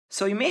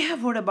So you may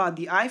have heard about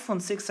the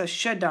iPhone 6's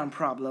shutdown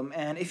problem,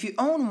 and if you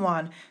own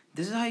one,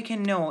 this is how you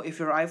can know if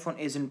your iPhone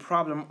is in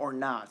problem or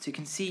not. So you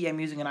can see I'm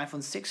using an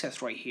iPhone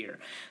 6s right here.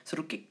 So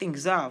to kick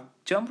things off,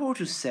 jump over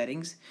to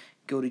settings,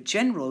 go to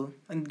general,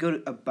 and go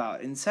to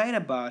about. Inside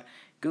about,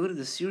 go to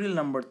the serial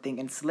number thing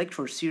and select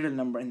for serial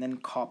number and then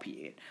copy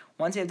it.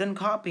 Once you have done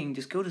copying,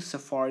 just go to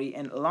Safari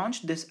and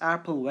launch this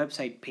Apple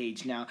website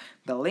page. Now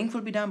the link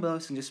will be down below,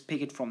 so just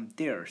pick it from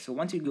there. So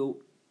once you go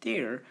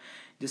there,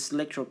 just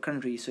select your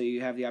country. So you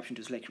have the option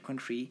to select your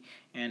country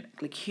and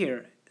click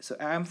here. So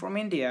I'm from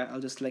India, I'll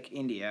just select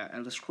India.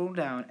 I'll just scroll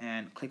down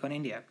and click on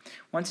India.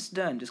 Once it's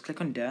done, just click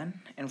on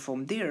done, and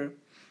from there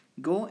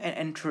go and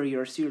enter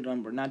your serial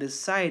number. Now this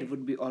site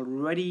would be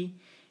already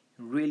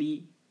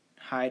really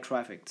high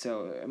traffic,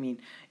 so I mean,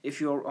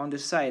 if you're on the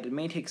site, it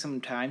may take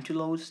some time to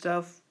load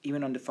stuff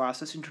even on the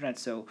fastest internet.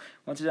 So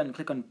once you're done,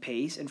 click on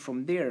paste, and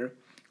from there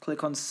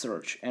click on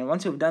search. And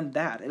once you've done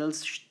that, it'll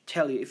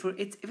tell you if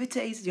it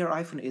says your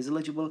iPhone is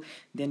eligible,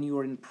 then you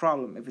are in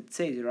problem. If it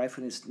says your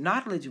iPhone is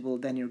not eligible,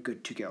 then you're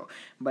good to go.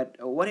 But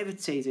what if it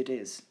says it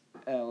is?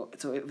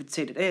 So if it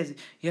said it is,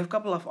 you have a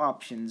couple of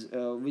options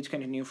which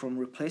continue from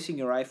replacing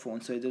your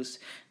iPhone. So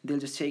they'll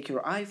just take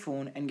your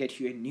iPhone and get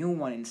you a new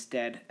one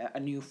instead, a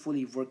new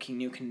fully working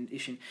new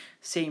condition,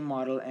 same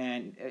model,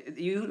 and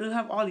you will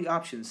have all the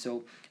options.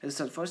 So as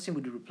I said, first thing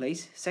would be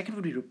replace, second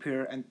would be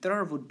repair, and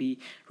third would be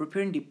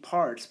repairing the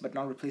parts but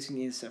not replacing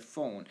the entire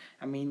phone.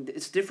 I mean,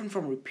 it's different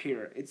from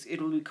repair.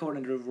 It will be covered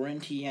under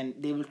warranty and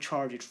they will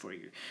charge it for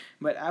you.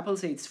 But Apple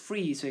say it's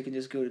free, so you can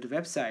just go to the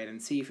website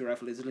and see if your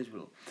iPhone is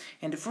eligible.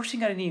 And the first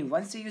thing I need,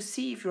 once you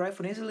see if your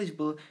iPhone is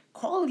eligible,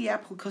 call the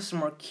Apple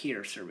customer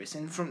care service,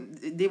 and from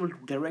they will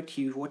direct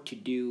you what to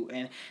do,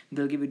 and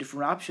they'll give you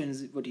different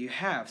options what you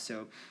have.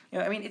 So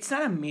I mean, it's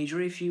not a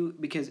major issue,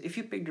 because if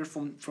you picked your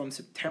phone from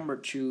September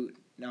to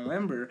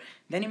November,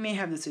 then you may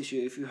have this issue.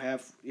 If you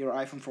have your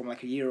iPhone from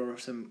like a year or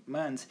some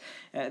months,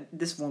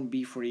 this won't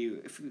be for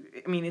you.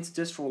 I mean, it's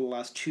just for the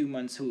last 2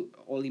 months who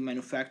all the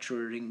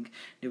manufacturing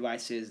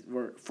devices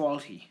were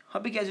faulty.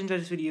 Hope you guys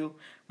enjoyed this video.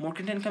 More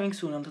content coming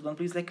soon. Until then,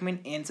 please like, comment,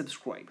 and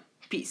subscribe.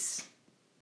 Peace.